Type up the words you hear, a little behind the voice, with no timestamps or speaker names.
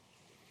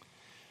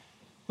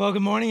Well,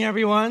 good morning,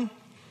 everyone.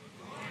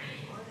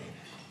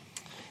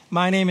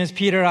 My name is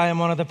Peter. I am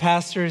one of the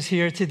pastors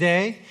here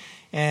today,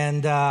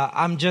 and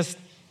I'm just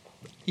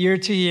year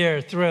to year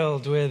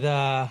thrilled with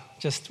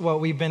just what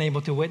we've been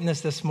able to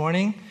witness this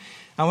morning.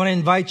 I want to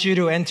invite you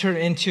to enter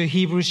into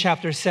Hebrews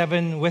chapter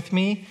 7 with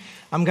me.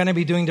 I'm going to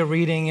be doing the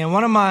reading, and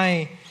one of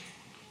my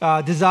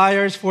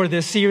desires for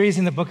this series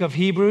in the book of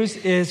Hebrews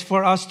is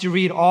for us to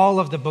read all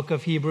of the book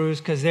of Hebrews,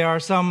 because there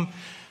are some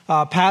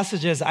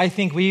passages I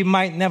think we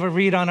might never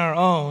read on our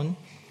own,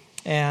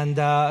 and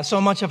so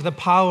much of the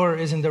power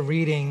is in the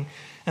reading.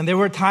 And there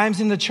were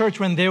times in the church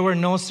when there were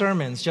no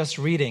sermons, just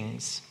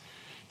readings.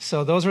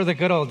 So those were the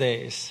good old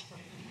days.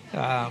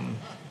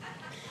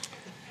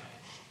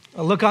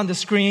 Look on the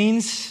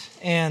screens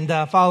and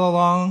follow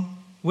along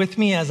with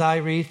me as I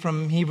read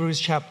from Hebrews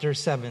chapter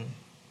 7.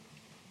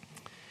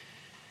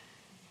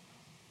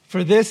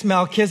 For this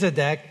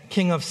Melchizedek,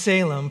 king of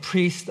Salem,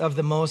 priest of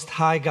the Most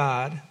High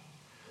God,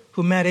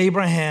 who met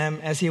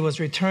Abraham as he was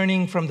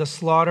returning from the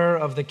slaughter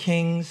of the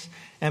kings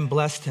and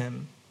blessed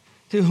him,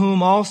 to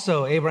whom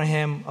also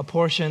Abraham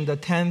apportioned the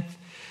 10th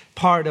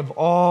part of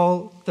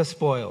all the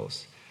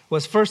spoils,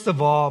 was first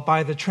of all,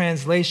 by the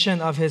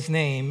translation of his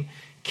name,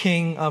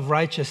 King of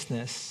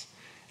Righteousness,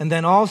 and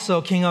then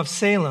also King of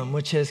Salem,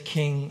 which is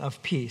King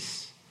of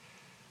Peace.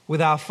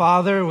 Without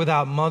father,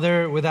 without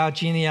mother, without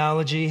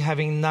genealogy,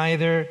 having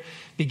neither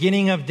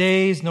beginning of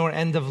days nor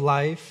end of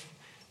life,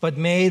 but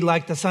made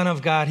like the Son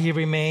of God, he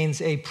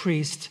remains a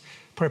priest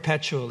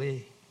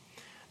perpetually.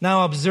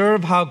 Now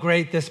observe how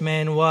great this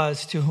man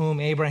was, to whom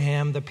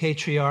Abraham the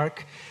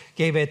patriarch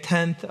gave a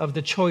 10th of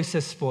the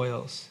choicest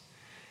spoils.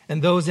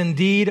 And those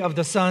indeed of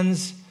the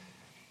sons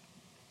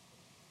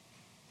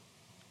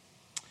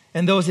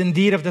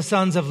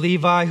of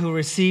Levi who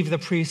received the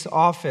priest's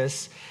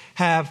office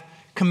have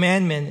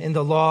commandment in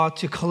the law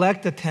to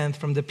collect the 10th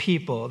from the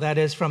people, that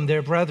is, from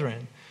their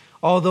brethren,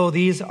 although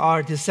these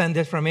are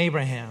descended from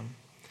Abraham.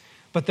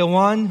 But the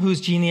one whose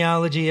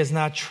genealogy is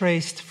not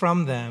traced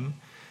from them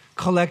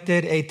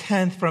collected a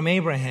 10th from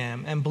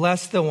Abraham and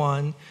blessed the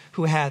one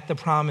who had the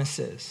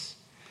promises.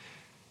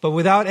 But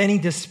without any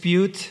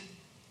dispute,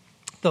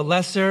 the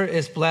lesser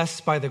is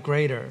blessed by the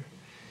greater.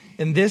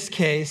 In this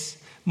case,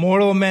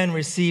 mortal men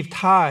receive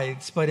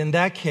tithes, but in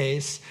that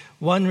case,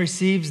 one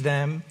receives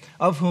them,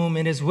 of whom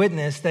it is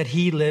witnessed that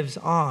he lives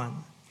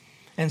on.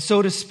 And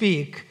so to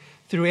speak,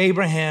 through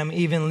Abraham,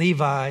 even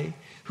Levi,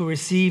 who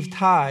received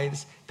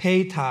tithes,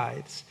 paid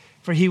tithes,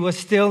 for he was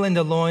still in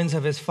the loins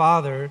of his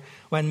father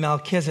when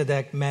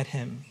Melchizedek met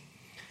him.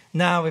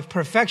 Now, if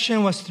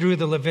perfection was through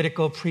the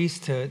Levitical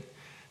priesthood,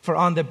 for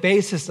on the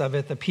basis of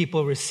it the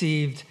people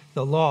received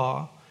the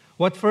law,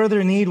 what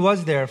further need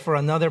was there for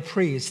another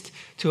priest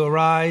to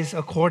arise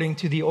according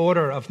to the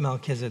order of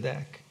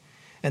Melchizedek,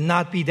 and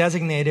not be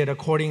designated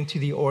according to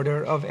the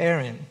order of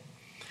Aaron?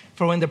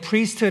 For when the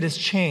priesthood is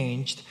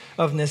changed,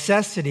 of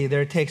necessity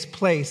there takes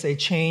place a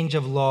change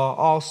of law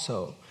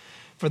also.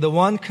 For the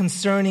one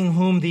concerning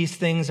whom these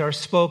things are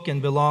spoken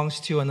belongs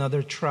to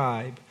another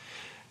tribe,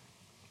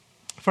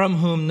 from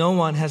whom no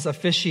one has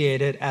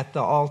officiated at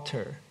the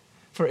altar.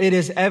 For it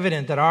is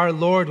evident that our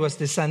Lord was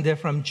descended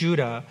from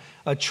Judah,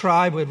 a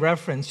tribe with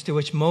reference to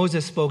which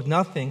Moses spoke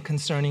nothing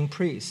concerning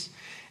priests.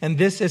 And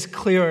this is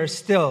clearer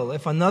still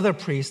if another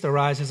priest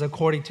arises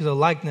according to the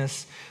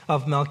likeness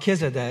of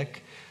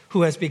Melchizedek,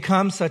 who has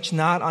become such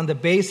not on the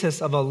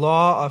basis of a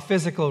law of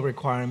physical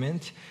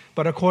requirement,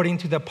 but according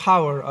to the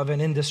power of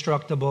an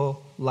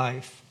indestructible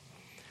life.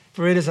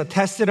 For it is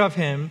attested of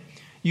him,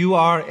 you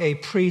are a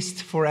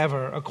priest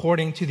forever,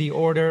 according to the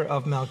order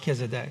of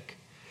Melchizedek.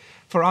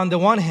 For on the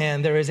one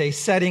hand, there is a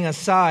setting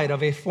aside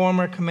of a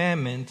former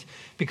commandment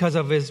because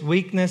of his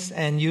weakness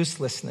and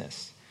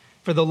uselessness.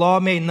 For the law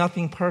made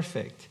nothing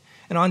perfect.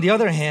 And on the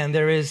other hand,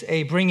 there is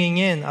a bringing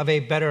in of a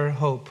better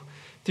hope,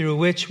 through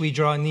which we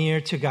draw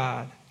near to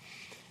God.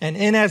 And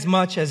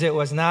inasmuch as it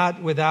was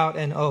not without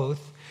an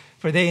oath,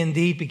 for they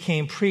indeed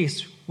became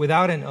priests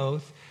without an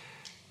oath,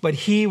 but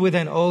he with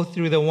an oath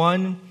through the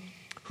one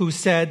who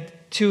said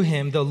to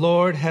him, the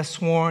Lord has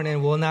sworn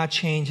and will not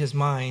change his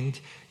mind,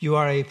 you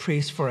are a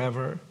priest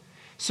forever.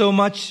 So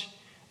much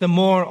the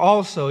more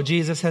also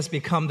Jesus has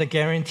become the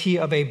guarantee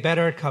of a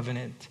better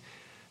covenant.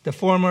 The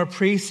former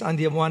priests on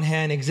the one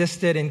hand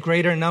existed in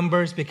greater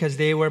numbers because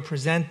they were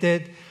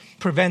prevented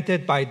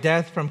by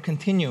death from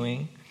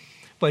continuing.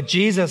 But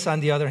Jesus, on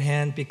the other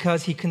hand,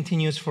 because he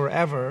continues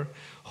forever,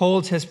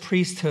 holds his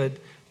priesthood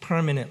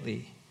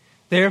permanently.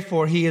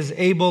 Therefore, he is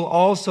able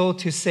also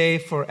to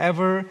save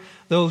forever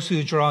those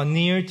who draw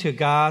near to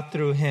God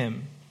through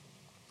him,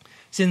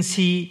 since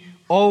he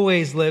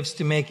always lives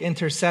to make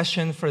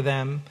intercession for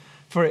them.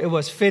 For it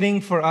was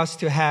fitting for us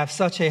to have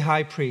such a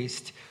high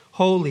priest,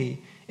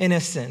 holy,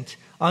 innocent,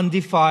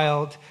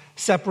 undefiled,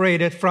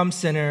 separated from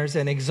sinners,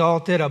 and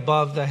exalted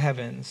above the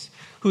heavens,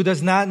 who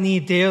does not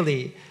need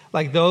daily,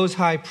 like those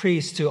high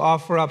priests, to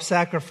offer up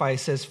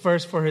sacrifices,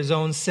 first for his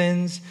own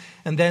sins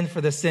and then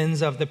for the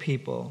sins of the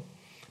people.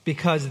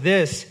 Because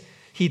this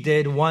he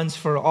did once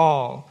for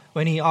all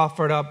when he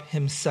offered up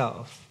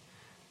himself.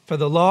 For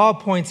the law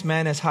appoints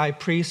men as high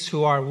priests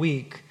who are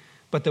weak,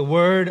 but the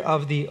word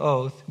of the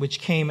oath,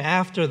 which came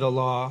after the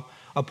law,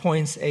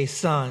 appoints a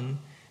son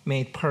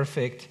made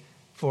perfect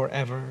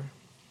forever.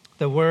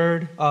 The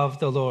word of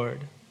the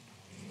Lord.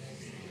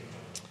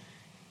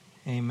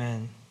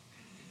 Amen.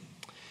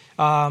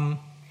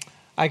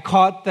 I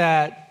caught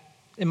that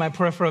in my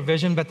peripheral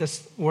vision, but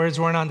the words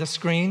weren't on the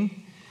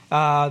screen.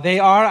 They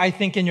are, I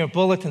think, in your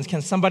bulletins.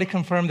 Can somebody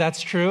confirm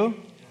that's true?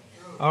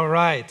 All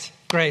right,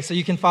 great. So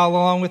you can follow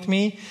along with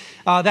me.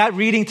 That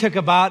reading took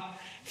about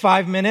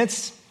 5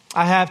 minutes.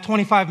 I have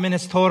 25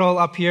 minutes total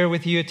up here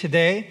with you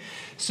today.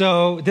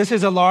 So this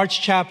is a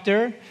large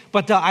chapter,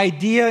 but the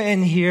idea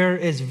in here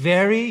is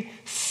very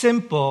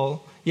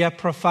simple yet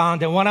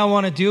profound. And what I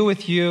want to do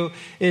with you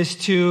is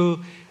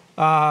to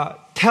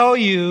tell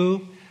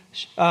you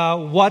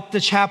what the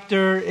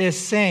chapter is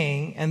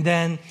saying, and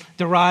then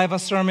derive a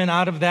sermon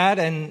out of that.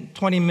 And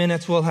 20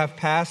 minutes will have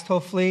passed,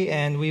 hopefully,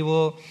 and we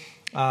will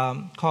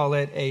call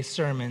it a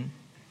sermon.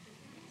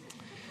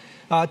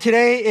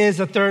 Today is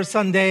the third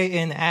Sunday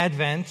in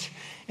Advent,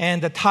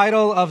 and the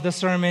title of the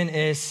sermon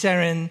is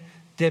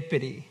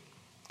Serendipity.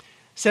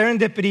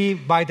 Serendipity,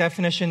 by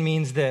definition,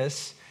 means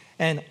this: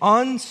 an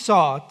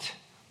unsought,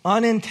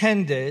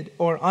 unintended,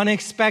 or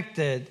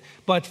unexpected,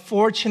 but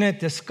fortunate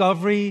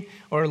discovery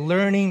or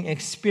learning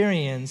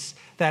experience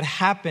that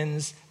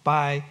happens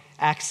by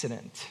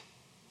accident.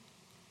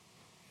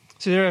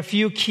 So there are a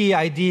few key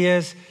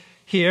ideas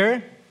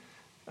here,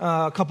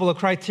 a couple of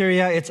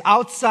criteria. It's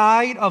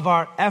outside of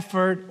our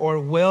effort or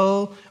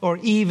will or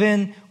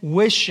even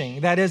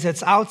wishing. That is,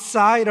 it's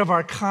outside of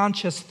our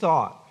conscious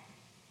thought.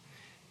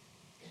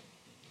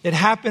 It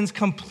happens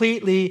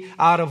completely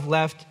out of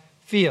left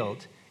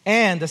field.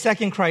 And the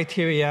second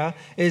criteria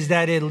is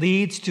that it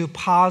leads to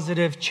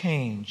positive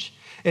change.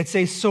 It's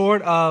a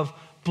sort of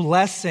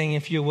blessing,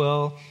 if you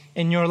will,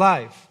 in your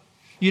life.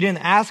 You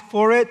didn't ask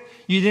for it.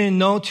 You didn't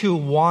know to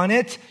want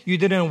it. You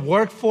didn't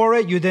work for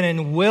it. You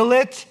didn't will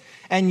it.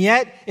 And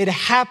yet it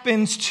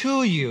happens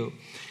to you.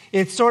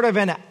 It's sort of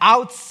an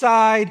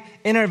outside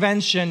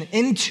intervention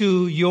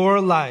into your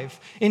life,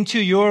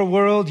 into your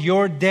world,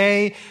 your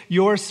day,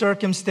 your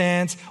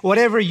circumstance,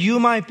 whatever you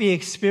might be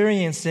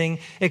experiencing.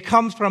 It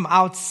comes from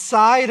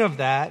outside of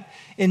that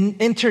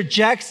and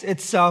interjects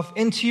itself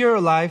into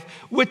your life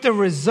with the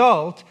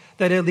result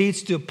that it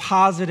leads to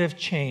positive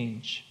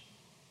change.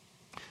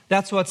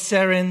 That's what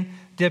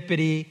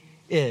serendipity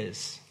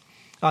is.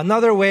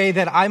 Another way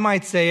that I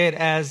might say it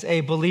as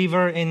a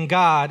believer in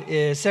God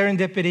is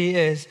serendipity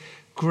is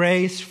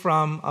grace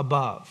from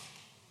above.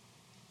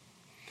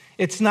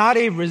 It's not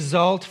a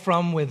result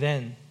from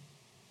within,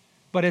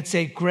 but it's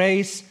a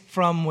grace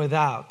from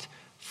without,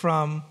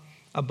 from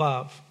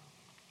above.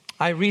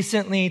 I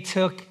recently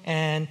took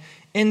an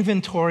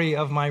inventory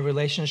of my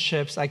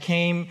relationships. I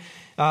came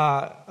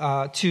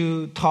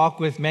to talk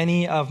with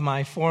many of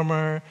my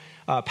former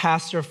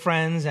pastor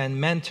friends and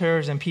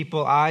mentors and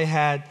people I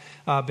had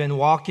been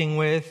walking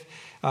with.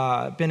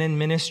 Been in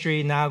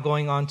ministry now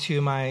going on to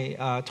my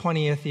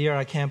 20th year.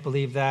 I can't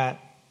believe that.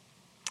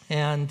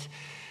 And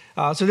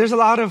so there's a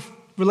lot of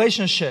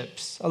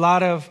relationships, a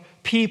lot of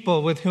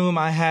people with whom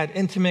I had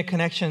intimate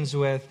connections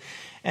with.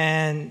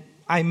 And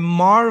I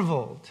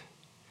marveled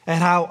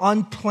at how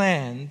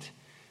unplanned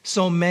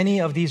so many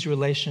of these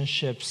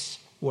relationships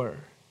were.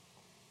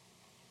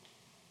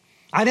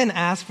 I didn't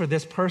ask for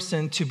this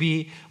person to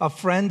be a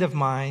friend of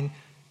mine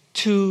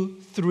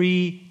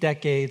 2-3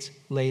 decades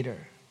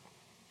later.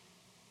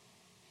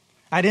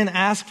 I didn't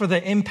ask for the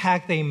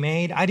impact they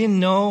made. I didn't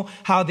know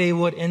how they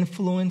would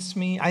influence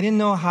me. I didn't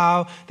know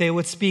how they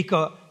would speak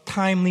a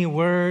timely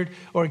word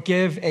or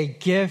give a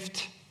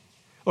gift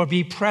or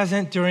be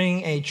present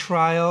during a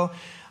trial.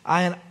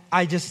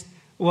 I just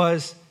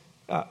was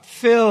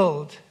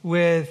filled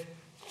with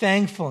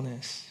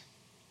thankfulness.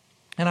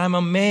 And I'm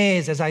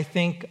amazed as I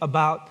think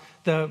about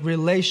the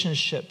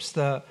relationships,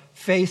 the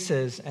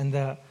faces, and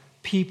the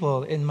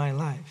people in my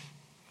life.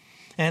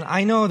 And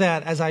I know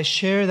that as I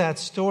share that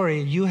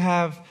story, you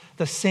have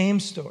the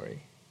same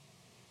story.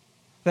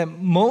 That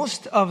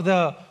most of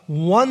the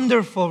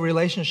wonderful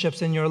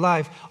relationships in your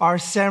life are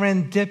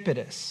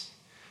serendipitous.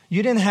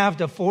 You didn't have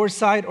the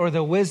foresight or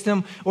the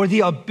wisdom or the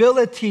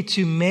ability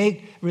to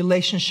make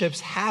relationships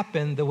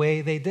happen the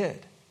way they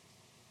did.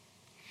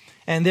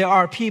 And there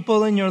are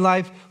people in your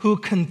life who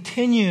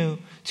continue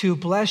to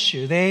bless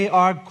you. They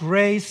are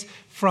grace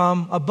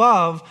from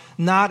above,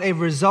 not a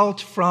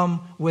result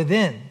from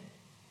within.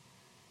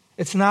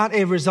 It's not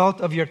a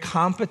result of your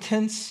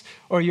competence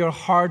or your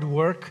hard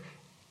work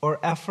or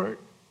effort.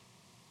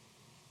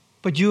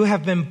 But you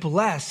have been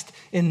blessed,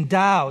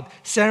 endowed,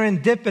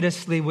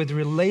 serendipitously with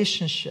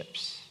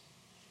relationships.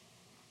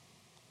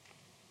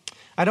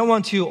 I don't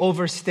want to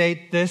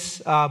overstate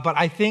this, but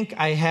I think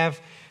I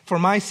have, for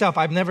myself,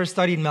 I've never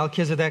studied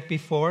Melchizedek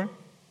before.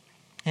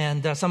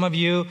 And some of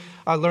you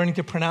are learning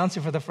to pronounce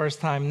it for the first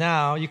time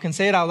now. You can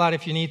say it out loud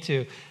if you need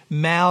to.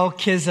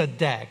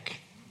 Melchizedek.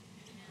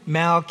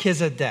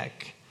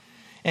 Melchizedek.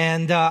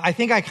 And I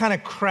think I kind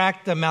of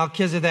cracked the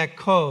Melchizedek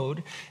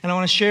code, and I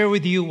want to share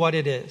with you what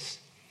it is.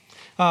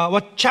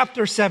 what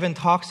chapter 7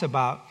 talks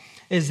about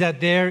is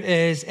that there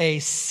is a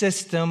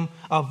system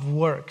of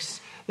works.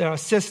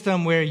 There's a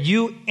system where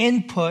you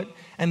input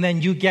and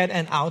then you get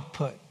an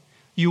output.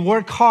 You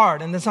work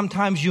hard and then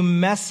sometimes you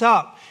mess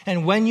up.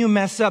 And when you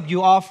mess up,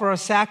 you offer a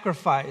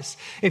sacrifice.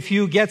 If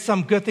you get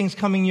some good things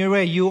coming your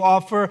way, you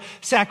offer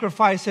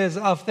sacrifices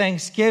of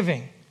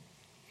thanksgiving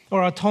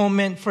or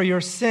atonement for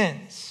your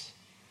sins.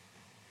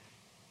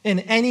 In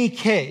any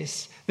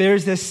case,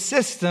 there's this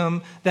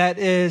system that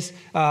is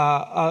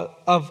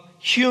of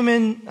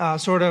human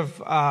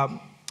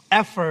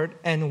effort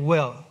and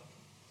will.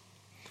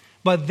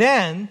 But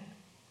then,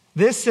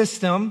 this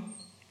system,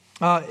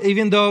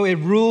 even though it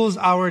rules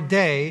our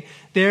day,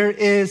 there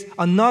is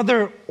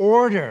another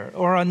order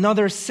or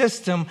another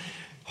system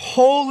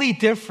wholly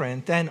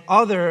different and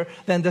other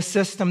than the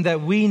system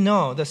that we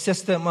know, the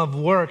system of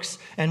works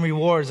and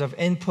rewards, of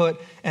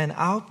input and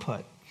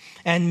output.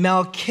 And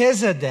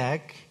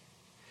Melchizedek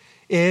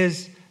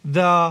is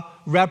the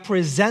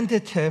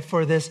representative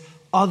for this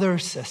other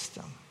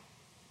system.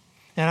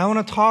 And I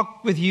want to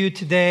talk with you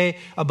today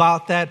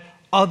about that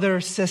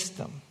other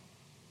system.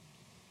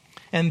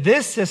 And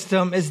this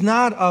system is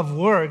not of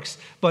works,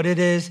 but it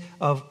is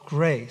of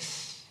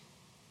grace.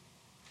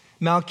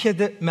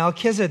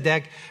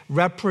 Melchizedek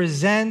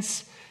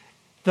represents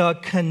the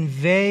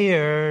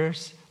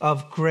conveyors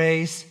of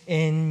grace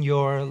in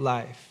your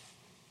life.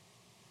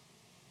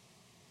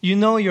 You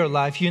know your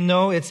life. You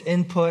know its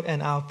input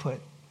and output.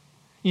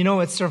 You know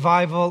it's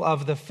survival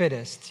of the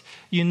fittest.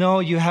 You know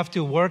you have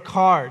to work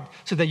hard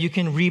so that you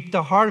can reap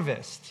the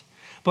harvest.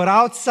 But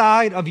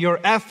outside of your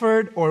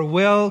effort or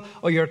will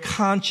or your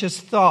conscious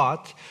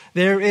thought,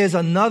 there is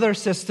another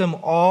system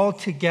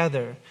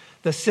altogether.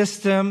 The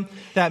system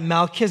that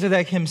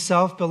Melchizedek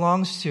himself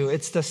belongs to.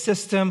 It's the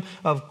system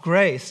of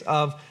grace,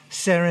 of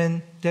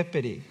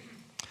serendipity.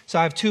 So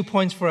I have 2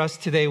 points for us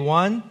today.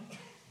 1,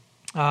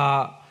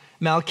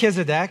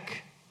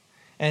 Melchizedek,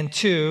 and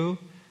 2,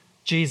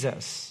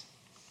 Jesus.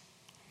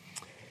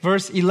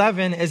 Verse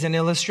 11 is an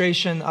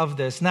illustration of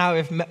this.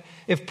 Now,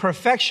 if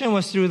perfection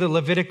was through the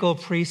Levitical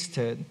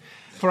priesthood,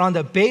 for on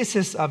the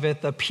basis of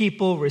it, the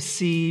people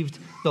received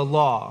the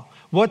law,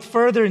 what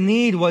further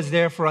need was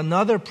there for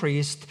another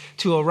priest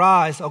to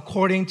arise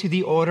according to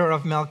the order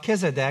of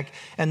Melchizedek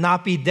and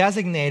not be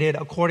designated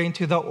according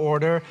to the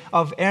order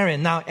of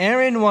Aaron? Now,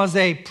 Aaron was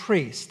a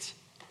priest,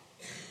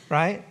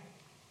 right?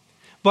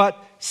 But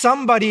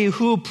somebody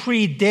who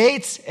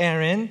predates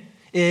Aaron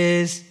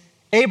is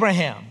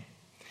Abraham.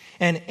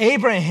 And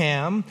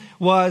Abraham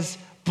was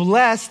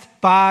blessed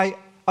by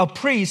a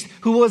priest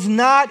who was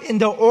not in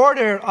the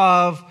order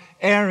of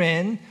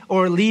Aaron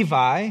or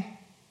Levi,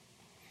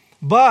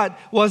 but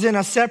was in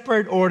a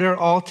separate order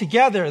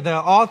altogether. The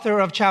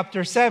author of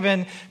chapter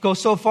 7 goes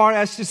so far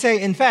as to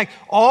say, in fact,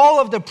 all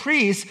of the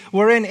priests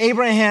were in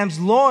Abraham's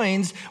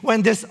loins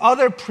when this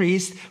other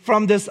priest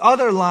from this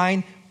other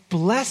line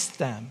blessed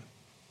them.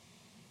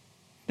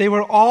 They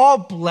were all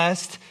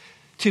blessed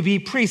to be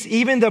priests.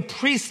 Even the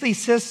priestly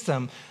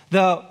system,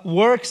 the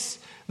works,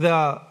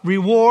 the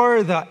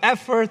reward, the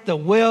effort, the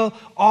will,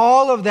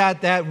 all of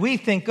that we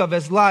think of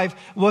as life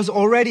was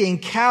already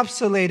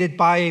encapsulated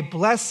by a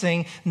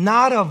blessing,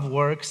 not of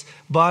works,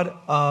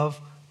 but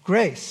of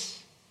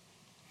grace.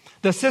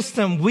 The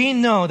system we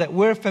know that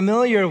we're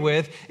familiar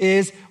with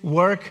is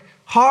work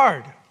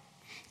hard.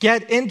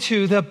 Get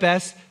into the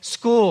best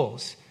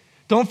schools.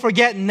 Don't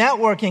forget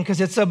networking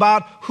because it's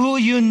about who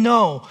you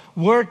know.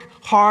 Work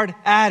hard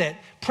at it.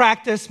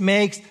 Practice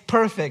makes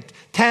perfect.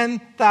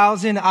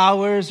 10,000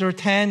 hours or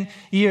 10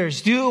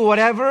 years. Do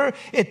whatever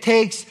it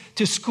takes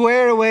to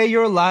square away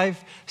your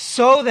life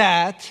so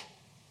that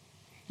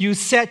you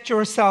set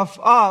yourself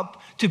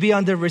up to be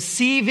on the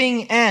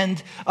receiving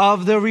end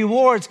of the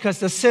rewards, because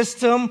the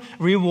system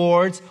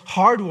rewards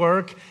hard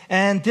work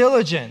and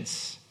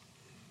diligence.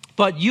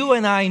 But you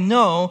and I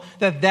know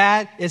that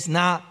that is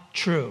not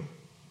true.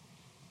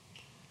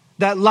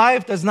 That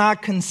life does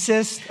not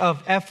consist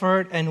of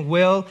effort and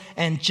will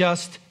and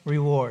just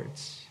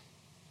rewards.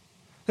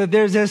 That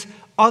there's this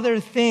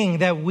other thing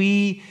that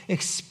we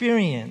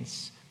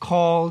experience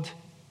called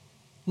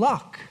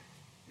luck,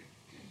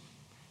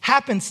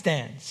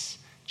 happenstance,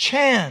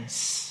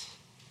 chance.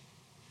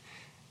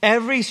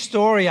 Every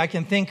story I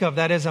can think of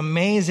that is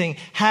amazing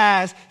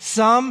has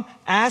some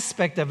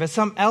aspect of it,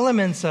 some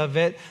elements of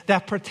it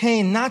that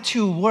pertain not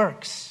to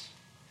works,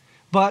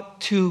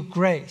 but to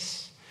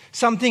grace.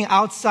 Something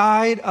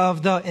outside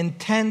of the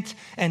intent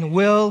and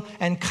will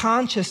and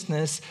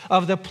consciousness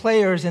of the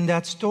players in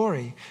that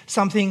story.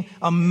 Something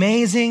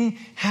amazing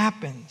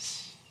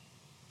happens.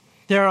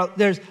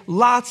 There's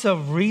lots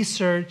of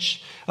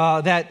research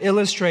that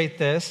illustrate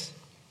this,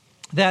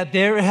 that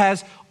there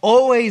has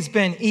always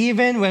been,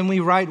 even when we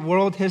write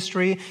world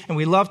history and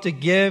we love to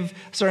give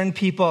certain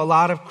people a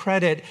lot of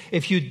credit,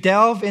 if you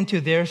delve into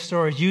their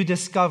stories, you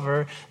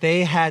discover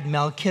they had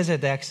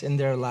Melchizedeks in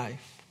their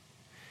life.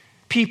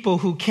 People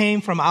who came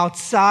from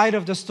outside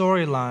of the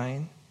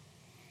storyline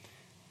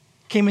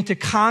came into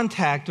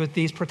contact with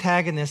these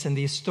protagonists in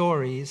these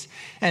stories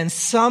and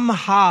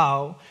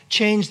somehow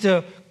changed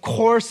the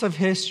course of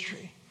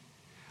history,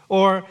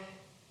 or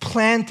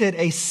planted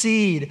a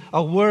seed,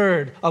 a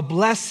word, a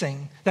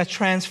blessing that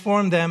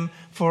transformed them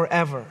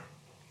forever.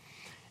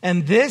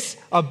 And this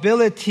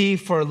ability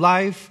for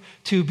life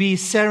to be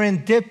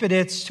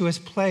serendipitous to his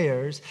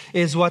players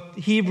is what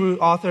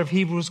author of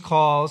Hebrews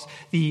calls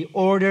the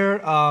order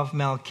of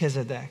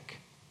Melchizedek.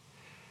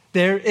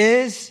 There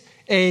is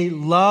a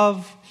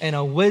love and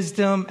a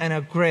wisdom and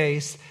a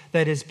grace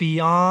that is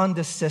beyond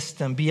the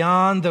system,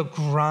 beyond the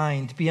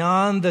grind,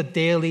 beyond the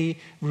daily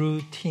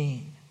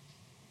routine.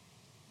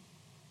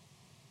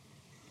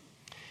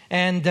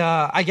 And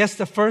I guess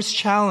the first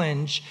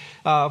challenge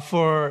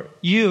for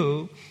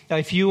you,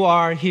 if you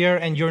are here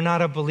and you're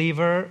not a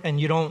believer and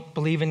you don't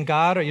believe in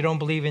God or you don't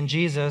believe in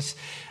Jesus,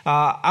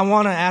 I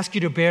want to ask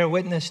you to bear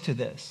witness to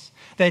this.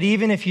 That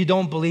even if you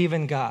don't believe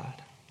in God,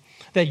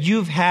 that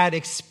you've had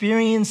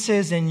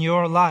experiences in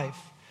your life,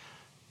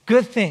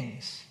 good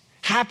things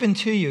happen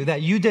to you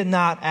that you did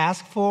not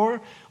ask for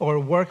or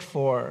work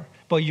for,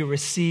 but you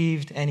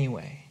received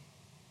anyway.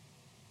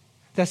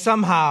 That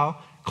somehow,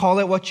 call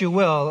it what you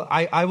will,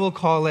 I will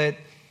call it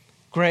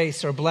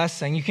grace or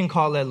blessing. You can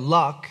call it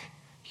luck.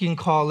 You can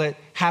call it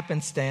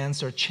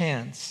happenstance or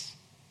chance.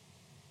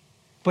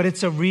 But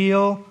it's a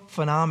real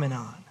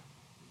phenomenon.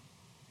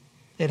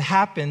 It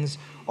happens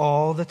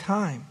all the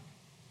time.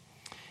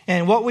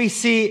 And what we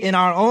see in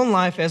our own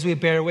life as we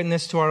bear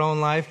witness to our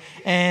own life,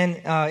 and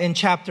in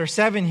chapter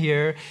 7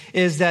 here,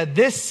 is that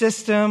this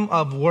system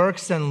of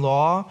works and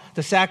law,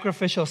 the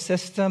sacrificial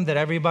system that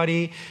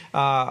everybody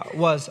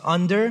was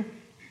under,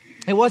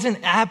 it wasn't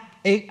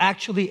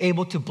actually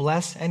able to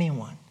bless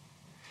anyone.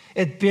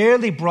 It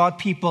barely brought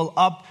people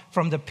up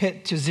from the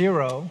pit to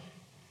zero,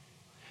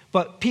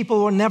 but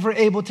people were never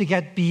able to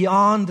get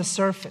beyond the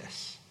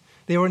surface.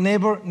 They were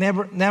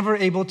never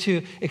able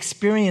to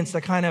experience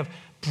the kind of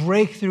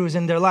breakthroughs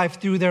in their life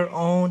through their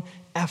own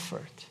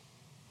effort.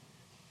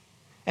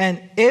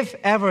 And if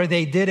ever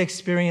they did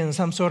experience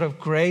some sort of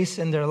grace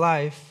in their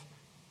life,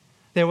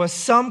 there was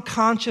some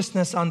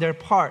consciousness on their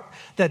part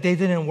that they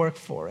didn't work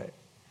for it,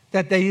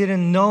 that they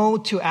didn't know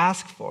to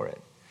ask for it,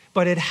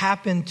 but it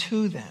happened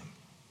to them,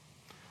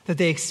 that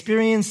they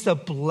experienced a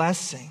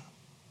blessing.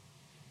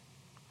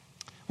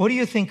 What do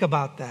you think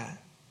about that?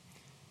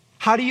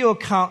 How do you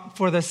account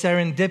for the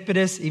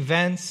serendipitous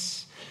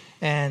events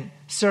and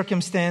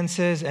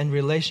circumstances and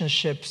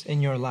relationships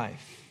in your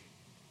life?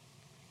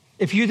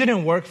 If you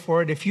didn't work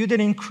for it, if you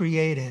didn't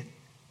create it,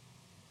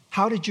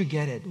 how did you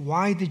get it?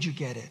 Why did you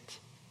get it?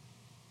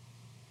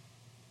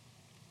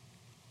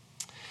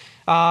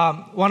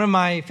 One of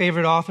my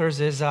favorite authors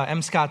is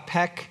M. Scott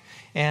Peck,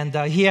 and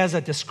he has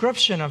a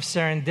description of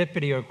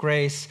serendipity or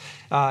grace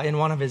in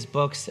one of his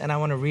books, and I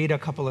want to read a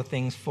couple of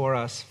things for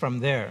us from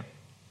there.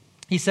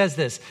 He says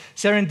this: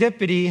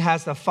 serendipity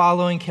has the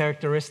following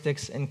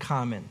characteristics in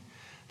common.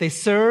 They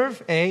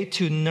serve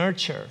to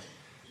nurture,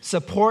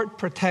 support,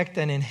 protect,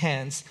 and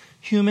enhance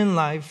human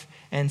life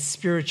and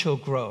spiritual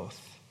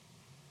growth.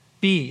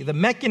 B, the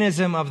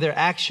mechanism of their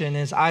action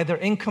is either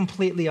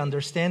incompletely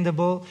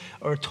understandable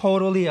or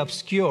totally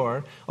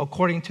obscure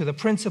according to the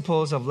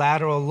principles of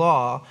lateral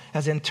law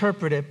as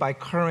interpreted by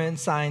current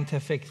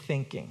scientific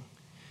thinking.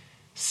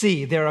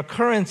 C, their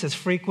occurrence is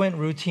frequent,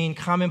 routine,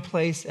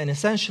 commonplace, and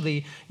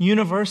essentially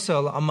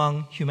universal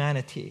among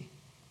humanity.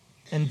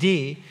 And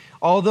D,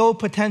 although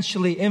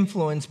potentially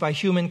influenced by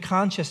human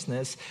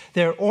consciousness,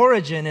 their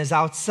origin is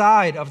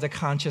outside of the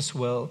conscious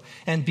will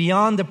and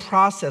beyond the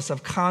process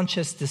of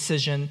conscious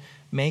decision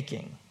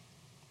making.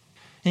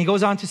 And he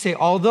goes on to say,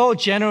 although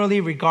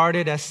generally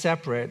regarded as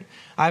separate,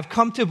 I've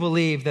come to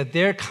believe that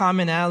their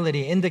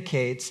commonality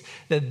indicates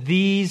that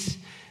these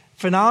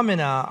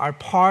phenomena are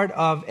part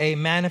of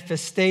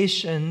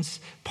manifestations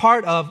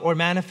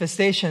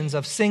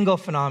of single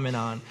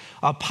phenomenon,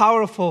 a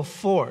powerful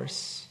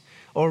force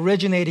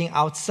originating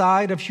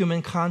outside of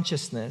human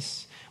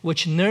consciousness,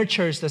 which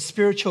nurtures the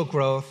spiritual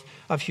growth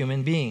of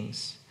human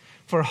beings.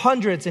 For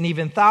hundreds and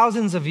even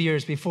thousands of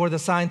years before the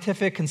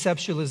scientific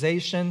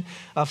conceptualization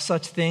of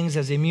such things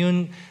as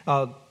immune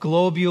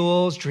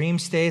globules, dream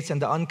states, and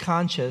the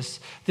unconscious,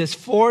 this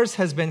force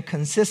has been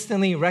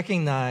consistently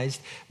recognized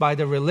by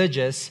the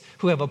religious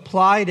who have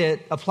applied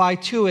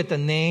to it the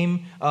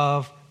name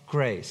of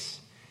grace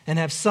and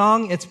have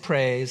sung its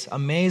praise,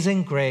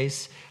 amazing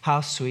grace,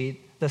 how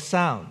sweet the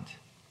sound.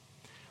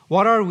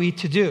 What are we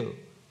to do?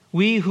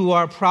 We who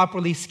are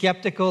properly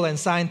skeptical and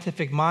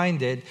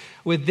scientific-minded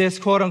with this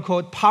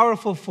quote-unquote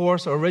powerful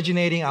force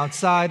originating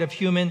outside of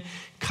human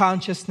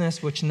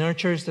consciousness which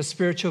nurtures the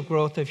spiritual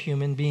growth of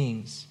human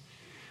beings.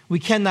 We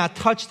cannot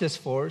touch this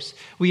force.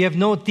 We have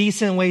no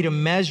decent way to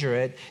measure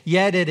it,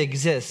 yet it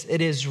exists.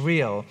 It is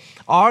real.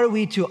 Are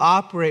we to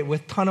operate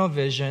with tunnel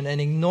vision and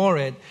ignore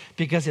it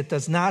because it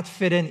does not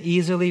fit in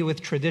easily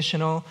with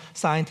traditional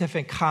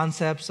scientific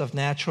concepts of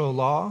natural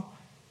law?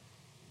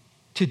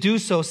 To do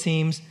so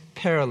seems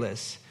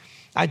perilous.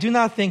 I do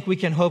not think we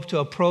can hope to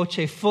approach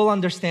a full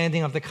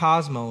understanding of the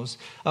cosmos,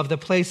 of the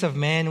place of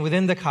man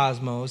within the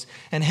cosmos,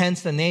 and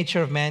hence the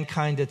nature of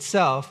mankind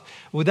itself,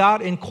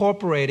 without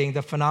incorporating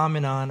the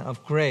phenomenon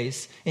of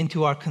grace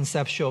into our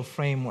conceptual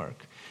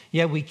framework.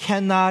 Yet we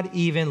cannot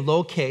even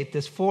locate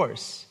this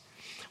force.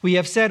 We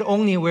have said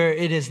only where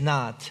it is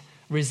not,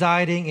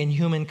 residing in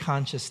human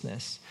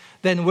consciousness.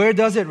 Then where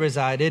does it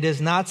reside? It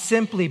is not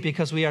simply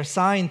because we are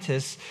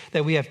scientists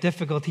that we have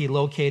difficulty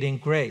locating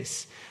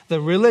grace. The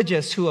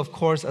religious, who of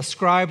course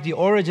ascribe the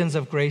origins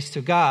of grace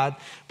to God,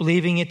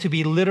 believing it to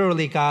be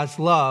literally God's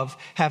love,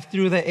 have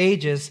through the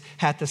ages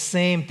had the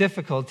same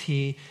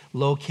difficulty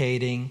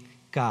locating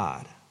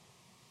God.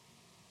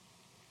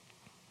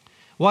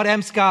 What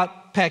M.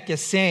 Scott Peck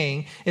is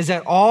saying is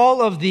that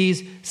all of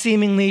these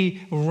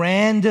seemingly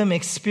random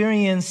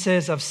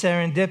experiences of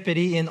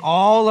serendipity in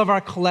all of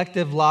our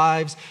collective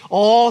lives,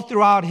 all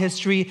throughout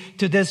history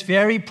to this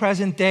very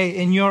present day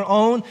in your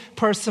own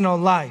personal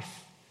life,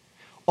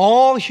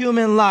 all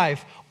human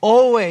life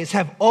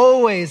have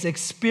always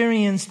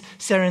experienced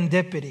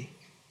serendipity.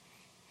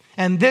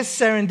 And this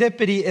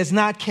serendipity is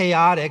not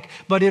chaotic,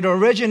 but it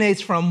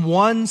originates from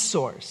one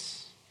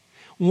source,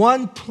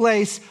 one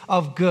place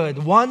of good,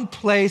 one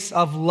place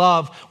of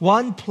love,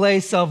 one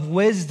place of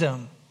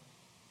wisdom.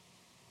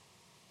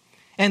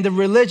 And the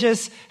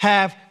religious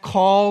have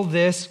called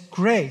this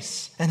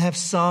grace and have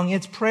sung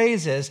its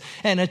praises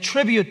and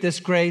attribute this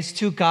grace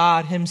to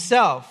God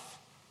Himself.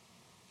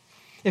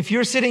 If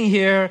you're sitting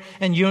here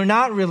and you're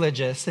not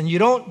religious and you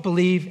don't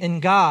believe in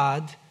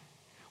God,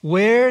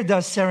 where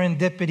does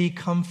serendipity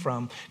come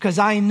from? Because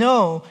I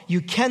know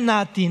you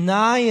cannot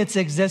deny its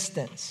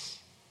existence.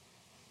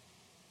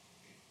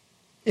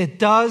 It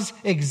does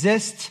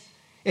exist.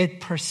 It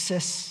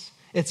persists.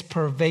 It's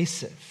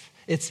pervasive.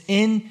 It's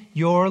in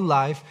your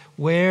life.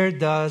 Where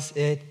does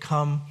it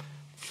come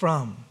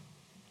from?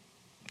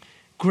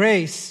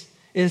 Grace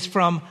is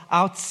from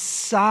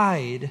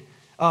outside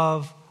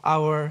of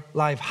our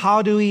life.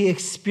 How do we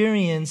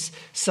experience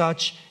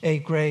such a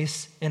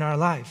grace in our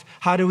life?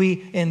 How do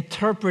we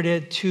interpret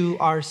it to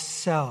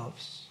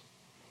ourselves?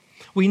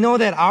 We know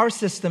that our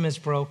system is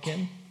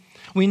broken.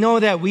 We know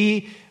that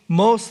we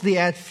mostly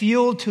add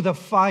fuel to the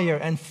fire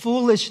and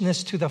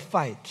foolishness to the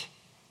fight.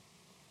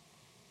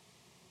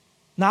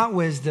 Not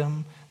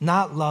wisdom,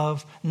 not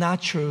love,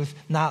 not truth,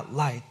 not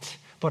light,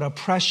 but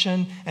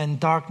oppression and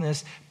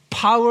darkness,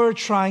 power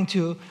trying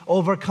to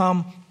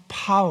overcome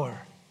power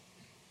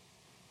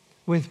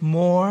with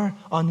more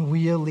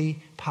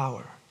unwieldy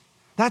power.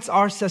 That's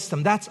our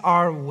system. That's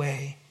our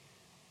way.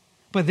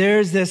 But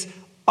there's this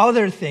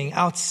other thing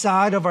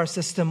outside of our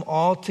system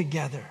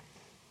altogether.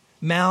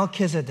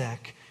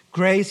 Melchizedek,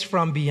 grace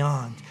from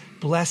beyond,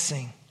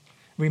 blessing,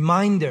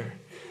 reminder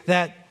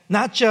that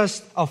not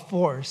just a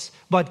force,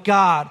 but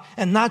God,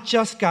 and not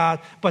just God,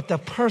 but the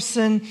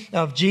person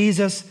of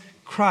Jesus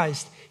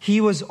Christ.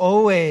 He was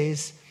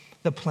always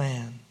the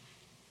plan.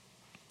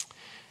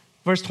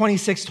 Verse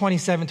 26,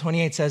 27,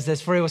 28 says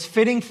this, "For it was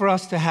fitting for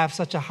us to have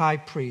such a high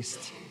priest,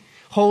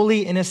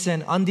 holy,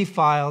 innocent,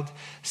 undefiled,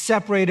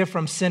 separated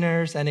from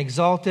sinners and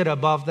exalted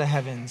above the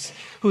heavens,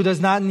 who does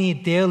not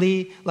need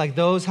daily, like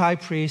those high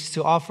priests,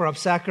 to offer up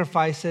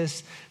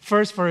sacrifices,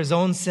 first for his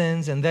own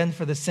sins and then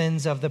for the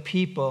sins of the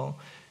people,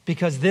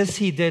 because this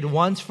he did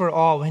once for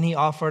all when he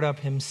offered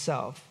up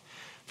himself.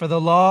 For the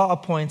law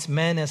appoints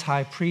men as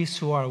high priests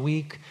who are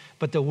weak,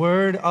 but the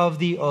word of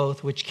the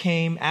oath, which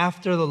came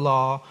after the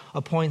law,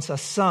 appoints a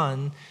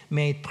son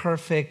made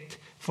perfect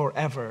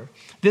forever."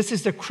 This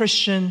is the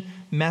Christian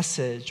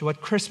message,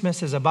 what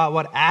Christmas is about,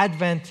 what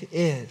Advent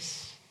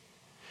is.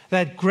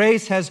 That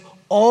grace has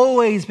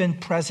always been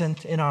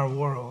present in our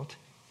world.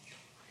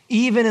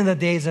 Even in the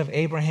days of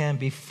Abraham,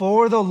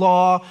 before the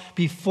law,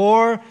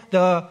 before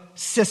the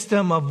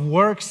system of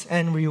works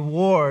and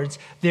rewards,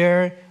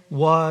 there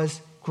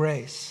was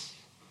grace.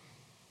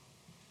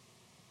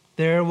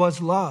 There was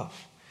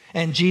love.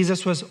 And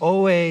Jesus was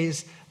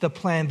always the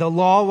plan. The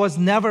law was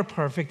never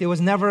perfect. It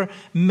was never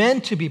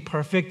meant to be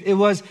perfect. It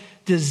was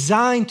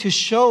designed to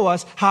show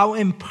us how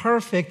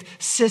imperfect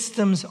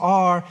systems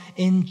are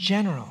in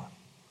general.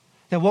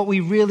 That what we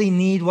really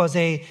need was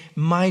a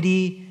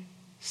mighty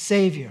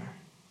Savior.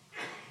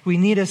 We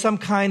needed some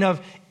kind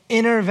of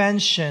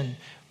intervention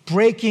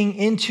breaking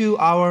into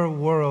our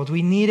world.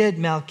 We needed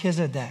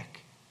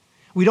Melchizedek.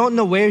 We don't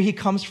know where he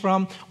comes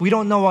from. We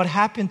don't know what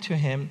happened to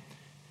him,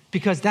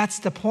 because that's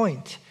the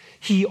point.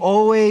 He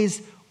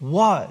always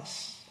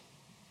was,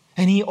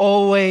 and he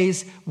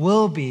always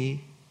will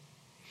be.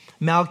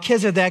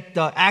 Melchizedek,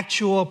 the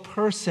actual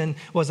person,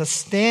 was a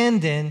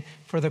stand-in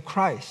for the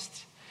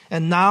Christ.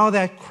 And now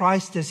that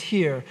Christ is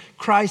here,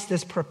 Christ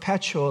is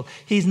perpetual.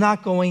 He's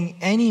not going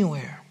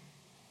anywhere.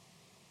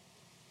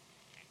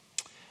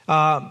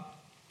 I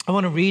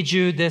want to read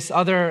you this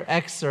other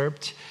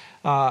excerpt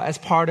as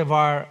part of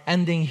our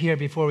ending here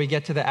before we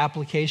get to the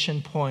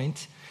application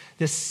point.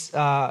 This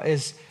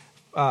is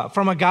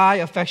from a guy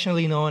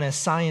affectionately known as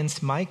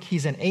Science Mike.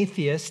 He's an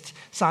atheist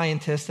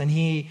scientist, and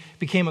he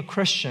became a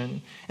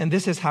Christian. And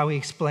this is how he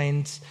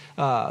explains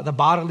the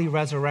bodily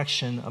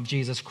resurrection of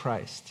Jesus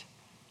Christ.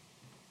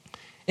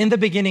 In the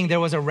beginning, there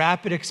was a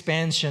rapid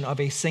expansion of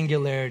a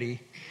singularity.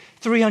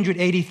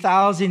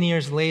 380,000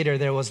 years later,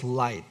 there was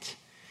light.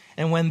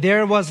 And when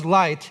there was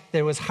light,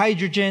 there was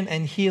hydrogen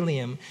and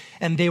helium,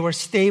 and they were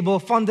stable,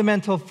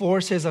 fundamental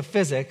forces of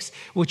physics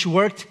which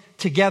worked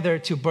together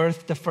to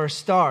birth the first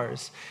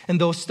stars. And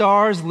those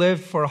stars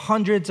lived for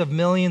hundreds of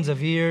millions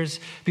of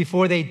years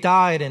before they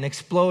died and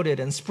exploded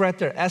and spread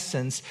their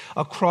essence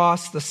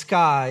across the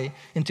sky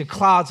into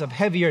clouds of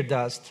heavier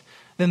dust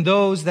than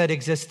those that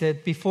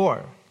existed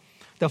before.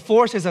 The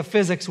forces of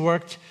physics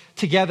worked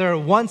together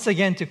once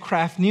again to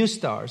craft new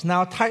stars,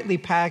 now tightly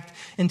packed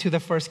into the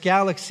first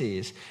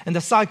galaxies. And the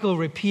cycle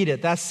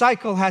repeated. That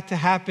cycle had to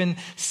happen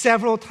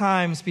several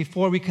times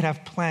before we could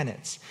have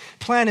planets.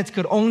 Planets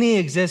could only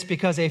exist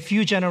because a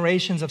few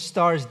generations of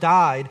stars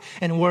died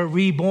and were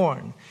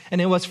reborn.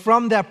 And it was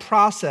from that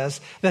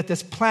process that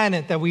this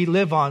planet that we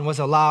live on was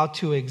allowed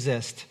to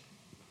exist.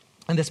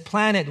 And this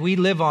planet we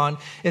live on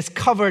is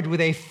covered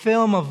with a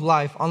film of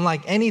life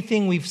unlike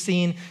anything we've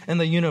seen in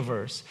the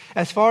universe.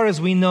 As far as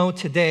we know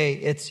today,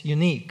 it's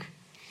unique.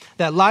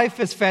 That life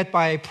is fed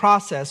by a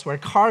process where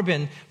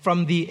carbon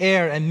from the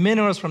air and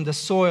minerals from the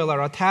soil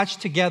are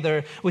attached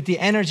together with the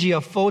energy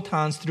of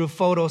photons through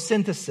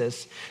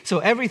photosynthesis. So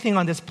everything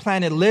on this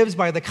planet lives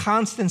by the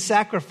constant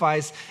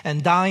sacrifice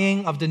and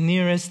dying of the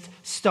nearest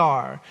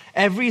star.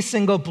 Every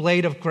single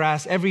blade of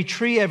grass, every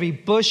tree, every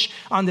bush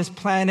on this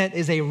planet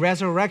is a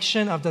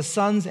resurrection of the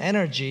sun's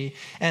energy.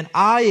 And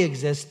I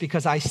exist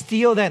because I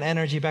steal that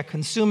energy by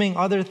consuming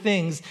other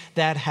things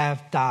that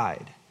have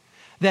died.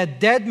 That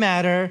dead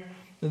matter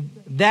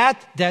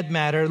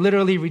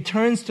literally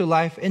returns to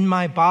life in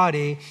my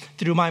body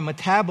through my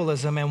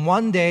metabolism, and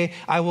one day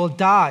I will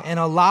die, and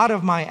a lot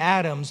of my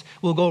atoms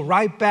will go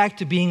right back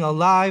to being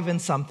alive in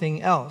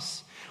something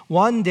else.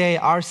 One day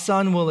our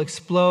sun will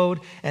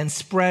explode and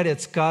spread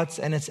its guts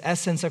and its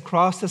essence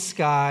across the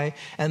sky,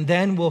 and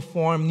then will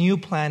form new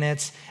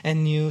planets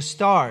and new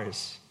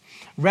stars.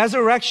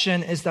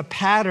 Resurrection is the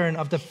pattern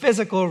of the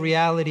physical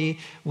reality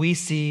we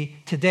see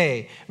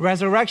today.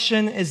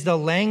 Resurrection is the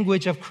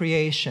language of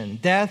creation.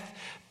 Death,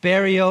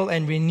 burial,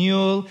 and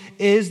renewal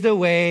is the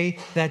way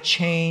that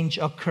change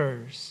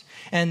occurs.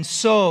 And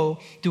so,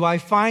 do I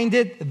find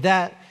it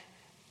that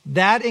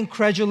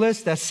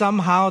incredulous that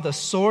somehow the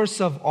source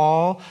of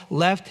all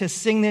left his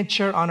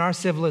signature on our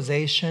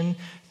civilization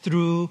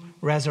through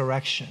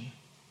resurrection?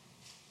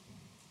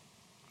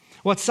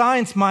 What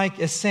Science Mike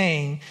is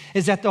saying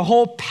is that the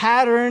whole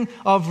pattern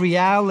of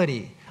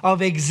reality, of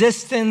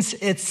existence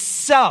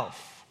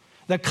itself,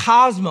 the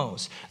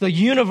cosmos, the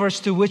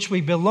universe to which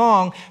we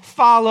belong,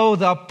 follow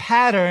the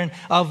pattern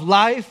of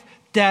life,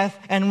 death,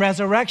 and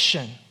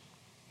resurrection.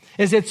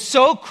 Is it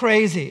so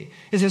crazy?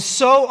 Is it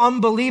so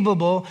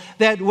unbelievable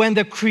that when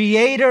the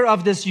creator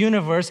of this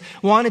universe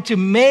wanted to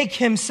make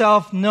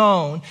himself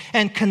known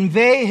and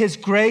convey his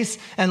grace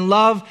and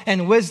love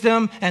and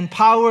wisdom and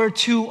power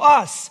to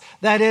us,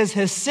 that is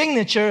his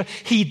signature,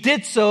 he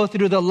did so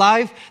through the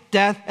life,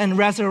 death, and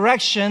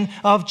resurrection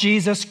of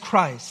Jesus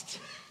Christ.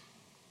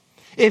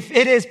 If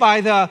it is by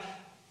the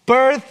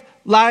birth,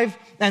 life,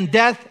 and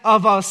death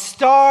of a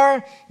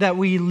star that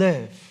we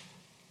live,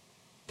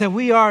 that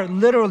we are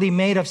literally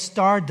made of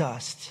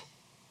stardust.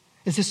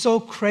 Is it so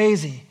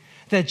crazy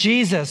that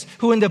Jesus,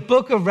 who in the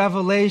book of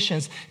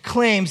Revelations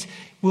claims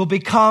will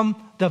become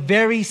the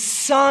very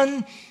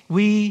Son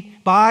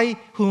by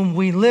whom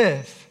we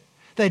live,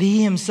 that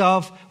he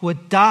himself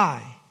would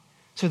die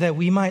so that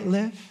we might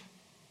live?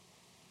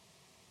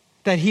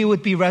 That he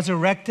would be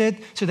resurrected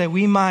so that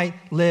we might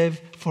live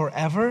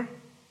forever?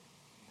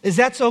 Is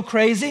that so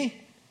crazy?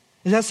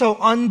 Is that so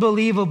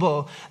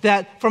unbelievable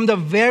that from the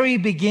very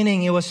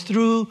beginning it was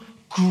through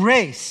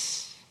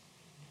grace,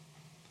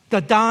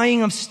 the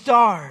dying of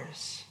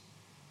stars,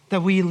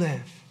 that we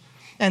live?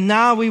 And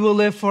now we will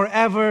live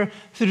forever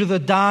through the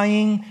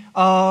dying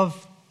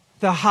of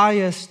the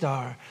highest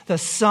star, the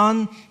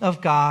Son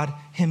of God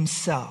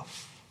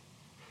himself,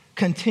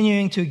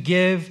 continuing to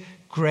give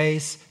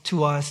grace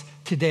to us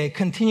today,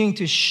 continuing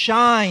to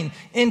shine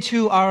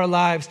into our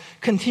lives,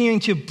 continuing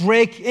to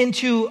break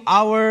into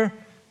our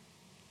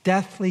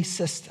deathly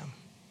system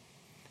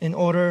in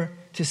order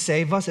to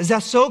save us. Is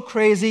that so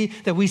crazy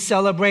that we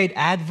celebrate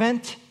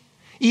Advent?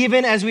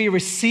 Even as we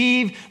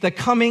receive the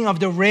coming of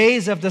the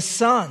rays of the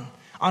sun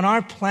on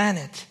our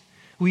planet,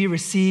 we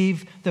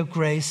receive the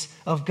grace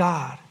of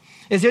God.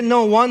 Is it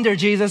no wonder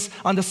Jesus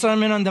on the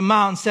Sermon on the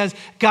Mount says,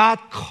 God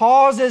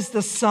causes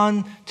the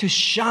sun to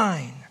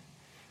shine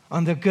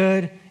on the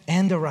good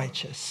and the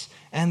righteous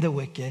and the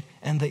wicked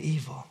and the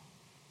evil?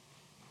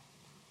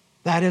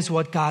 That is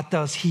what God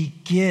does. He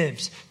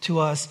gives to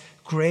us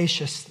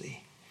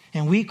graciously.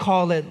 And we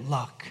call it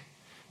luck.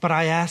 But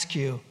I ask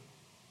you,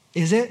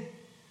 is it?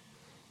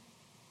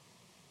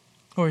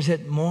 Or is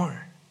it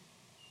more?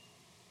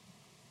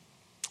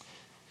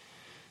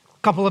 A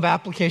couple of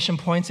application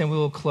points and we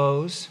will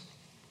close.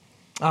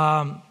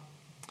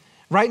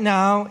 Right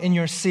now in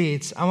your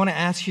seats, I want to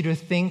ask you to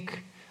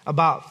think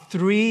about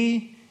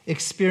 3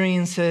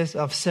 experiences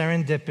of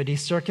serendipity,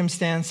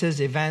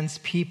 circumstances, events,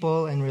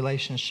 people, and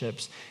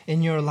relationships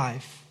in your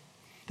life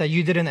that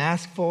you didn't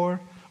ask for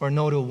or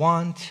know to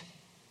want,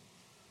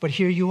 but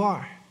here you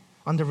are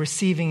on the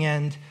receiving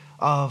end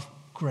of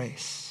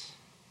grace.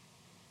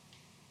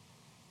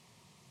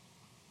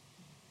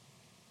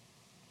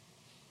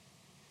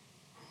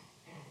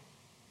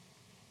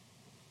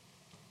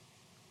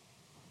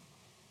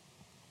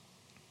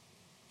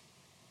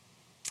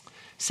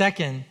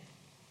 Second,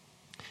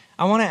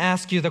 I want to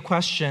ask you the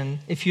question,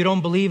 if you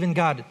don't believe in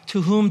God,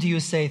 to whom do you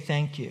say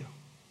thank you?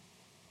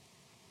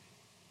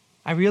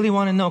 I really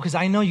want to know, because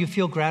I know you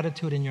feel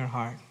gratitude in your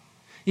heart.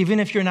 Even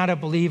if you're not a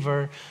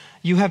believer,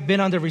 you have been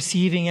on the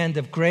receiving end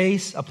of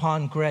grace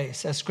upon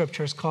grace, as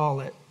scriptures call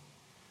it.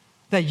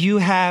 That you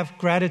have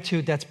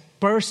gratitude that's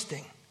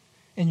bursting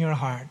in your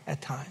heart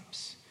at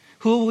times.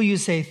 Who will you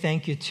say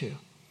thank you to?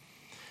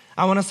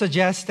 I want to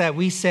suggest that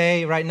we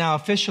say right now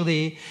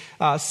officially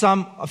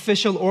some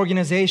official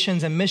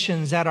organizations and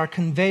missions that are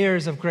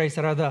conveyors of grace,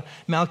 that are the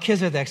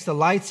Melchizedeks, the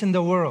lights in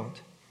the world.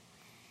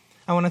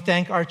 I want to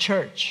thank our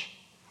church.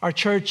 Our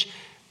church,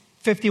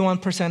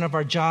 51% of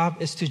our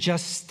job is to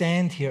just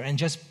stand here and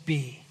just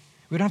be.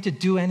 We don't have to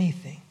do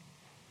anything.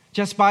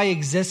 Just by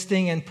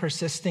existing and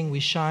persisting, we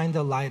shine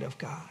the light of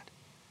God.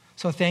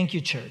 So thank you,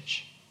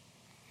 church.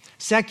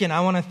 Second, I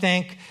want to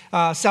thank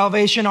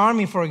Salvation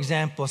Army, for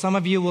example. Some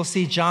of you will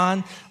see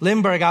John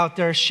Lindbergh out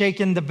there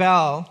shaking the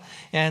bell.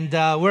 And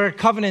we're a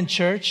covenant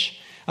church,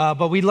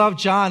 but we love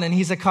John, and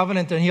he's a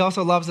covenanter, and he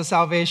also loves the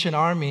Salvation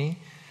Army.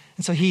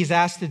 And so he's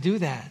asked to do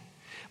that.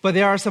 But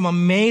there are some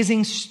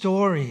amazing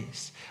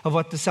stories of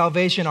what the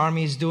Salvation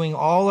Army is doing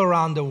all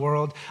around the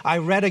world. I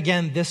read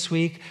again this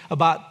week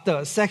about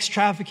the sex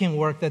trafficking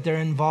work that they're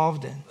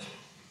involved in.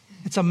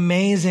 It's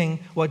amazing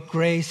what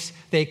grace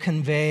they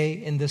convey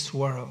in this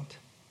world.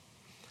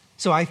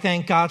 So I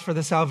thank God for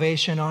the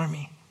Salvation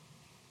Army.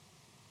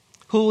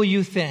 Who will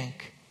you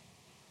thank?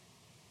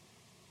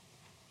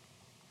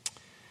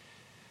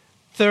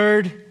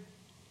 Third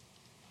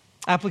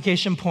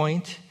application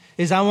point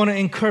is I want to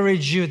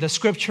encourage you. The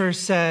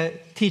scriptures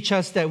teach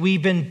us that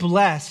we've been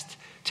blessed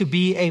to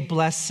be a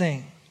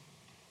blessing.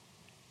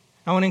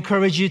 I want to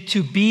encourage you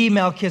to be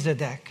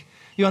Melchizedek.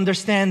 You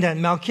understand that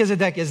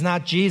Melchizedek is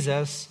not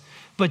Jesus,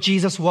 but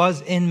Jesus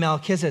was in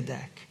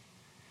Melchizedek.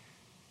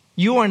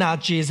 You are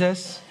not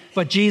Jesus,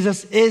 but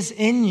Jesus is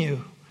in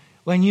you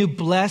when you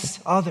bless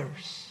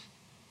others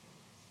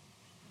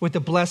with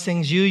the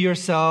blessings you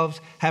yourselves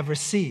have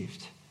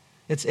received.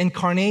 It's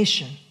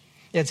incarnation.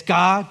 It's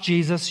God,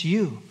 Jesus,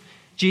 you.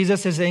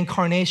 Jesus is the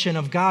incarnation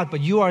of God, but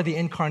you are the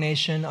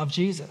incarnation of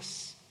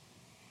Jesus.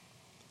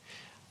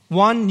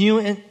 One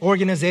new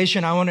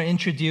organization I want to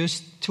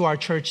introduce to our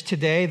church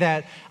today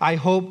that I'm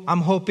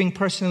hoping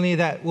personally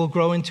that will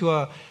grow into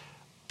a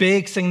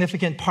big,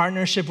 significant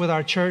partnership with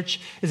our church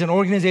is an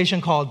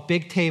organization called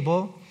Big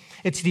Table.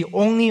 It's the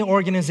only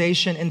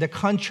organization in the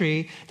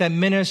country that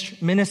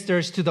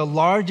ministers to the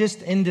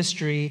largest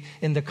industry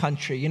in the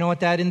country. You know what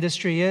that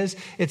industry is?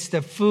 It's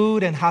the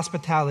food and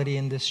hospitality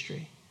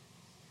industry.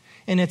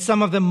 And it's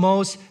some of the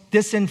most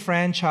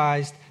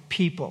disenfranchised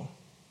people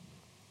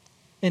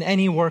in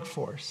any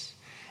workforce.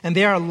 And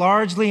they are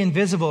largely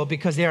invisible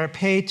because they are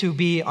paid to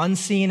be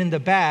unseen in the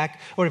back,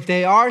 or if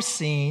they are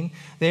seen,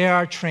 they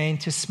are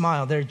trained to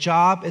smile. Their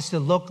job is to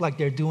look like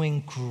they're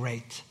doing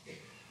great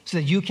so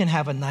that you can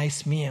have a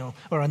nice meal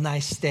or a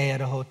nice stay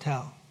at a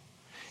hotel.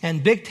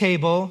 And Big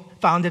Table,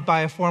 founded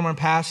by a former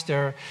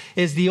pastor,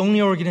 is the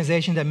only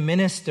organization that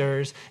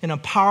ministers in a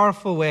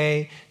powerful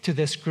way to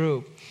this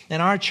group. And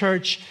our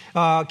church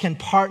can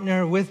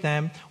partner with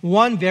them.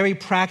 One very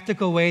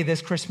practical way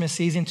this Christmas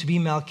season to be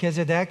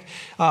Melchizedek.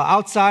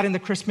 Outside in the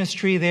Christmas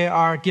tree, there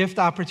are gift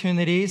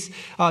opportunities.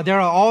 There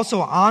are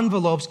also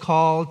envelopes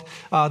called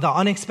the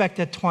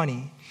Unexpected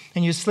 20.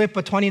 And you slip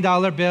a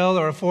 $20 bill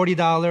or $40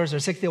 or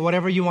 $60,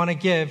 whatever you want to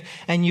give,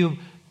 and you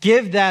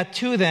give that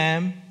to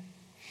them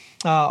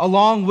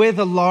along with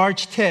a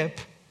large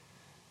tip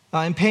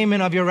in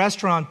payment of your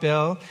restaurant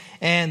bill,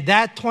 and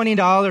that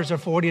 $20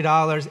 or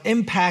 $40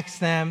 impacts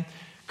them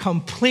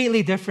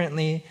completely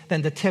differently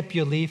than the tip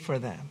you leave for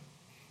them.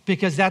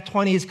 Because that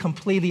 20 is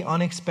completely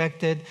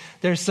unexpected.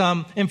 There's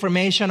some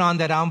information on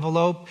that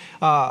envelope,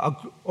 an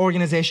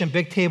organization,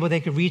 Big Table, they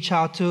could reach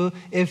out to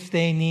if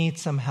they need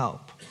some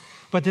help.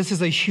 But this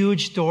is a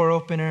huge door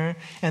opener,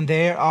 and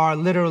there are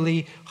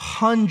literally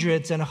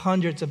hundreds and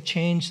hundreds of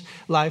changed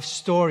life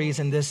stories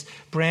in this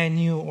brand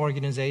new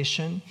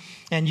organization.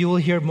 And you will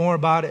hear more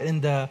about it in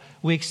the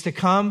weeks to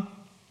come.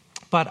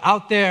 But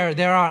out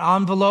there are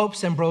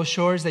envelopes and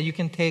brochures that you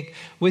can take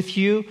with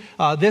you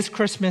this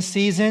Christmas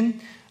season.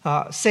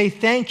 Say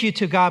thank you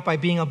to God by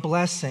being a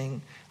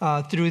blessing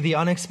through the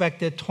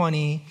Unexpected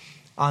 20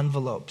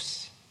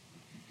 envelopes.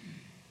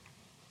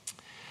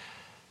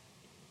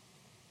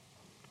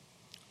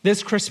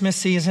 This Christmas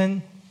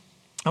season,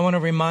 I want to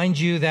remind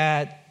you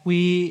that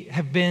we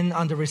have been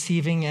on the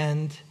receiving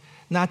end,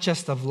 not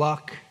just of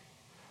luck,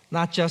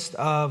 not just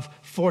of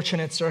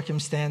fortunate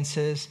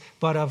circumstances,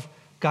 but of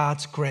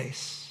God's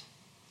grace.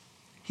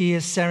 He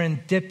is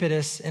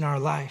serendipitous in our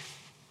life.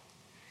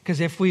 Because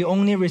if we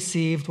only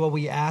received what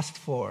we asked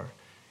for,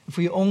 if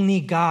we only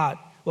got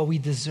what we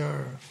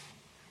deserve,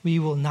 we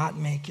will not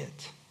make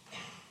it.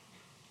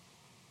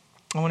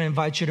 I want to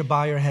invite you to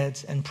bow your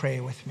heads and pray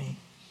with me.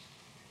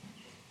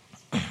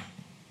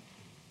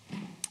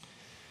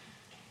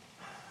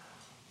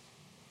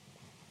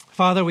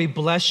 Father, we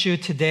bless you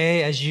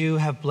today as you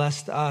have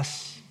blessed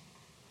us.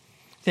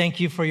 Thank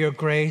you for your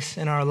grace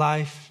in our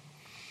life.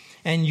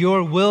 And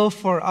your will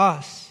for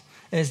us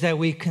is that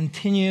we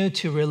continue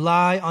to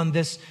rely on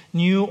this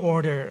new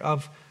order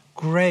of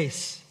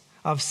grace,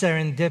 of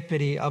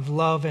serendipity, of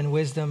love and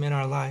wisdom in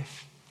our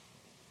life.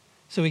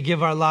 So we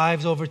give our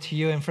lives over to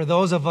you. And for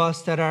those of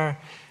us that are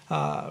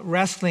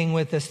wrestling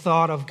with this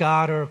thought of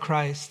God or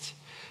Christ,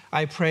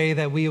 I pray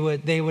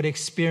that they would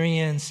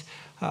experience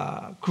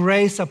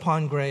grace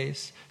upon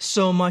grace,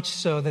 so much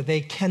so that they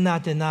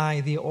cannot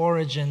deny the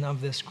origin of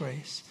this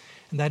grace.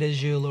 And that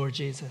is you, Lord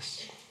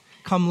Jesus.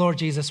 Come, Lord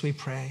Jesus, we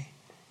pray.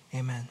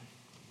 Amen.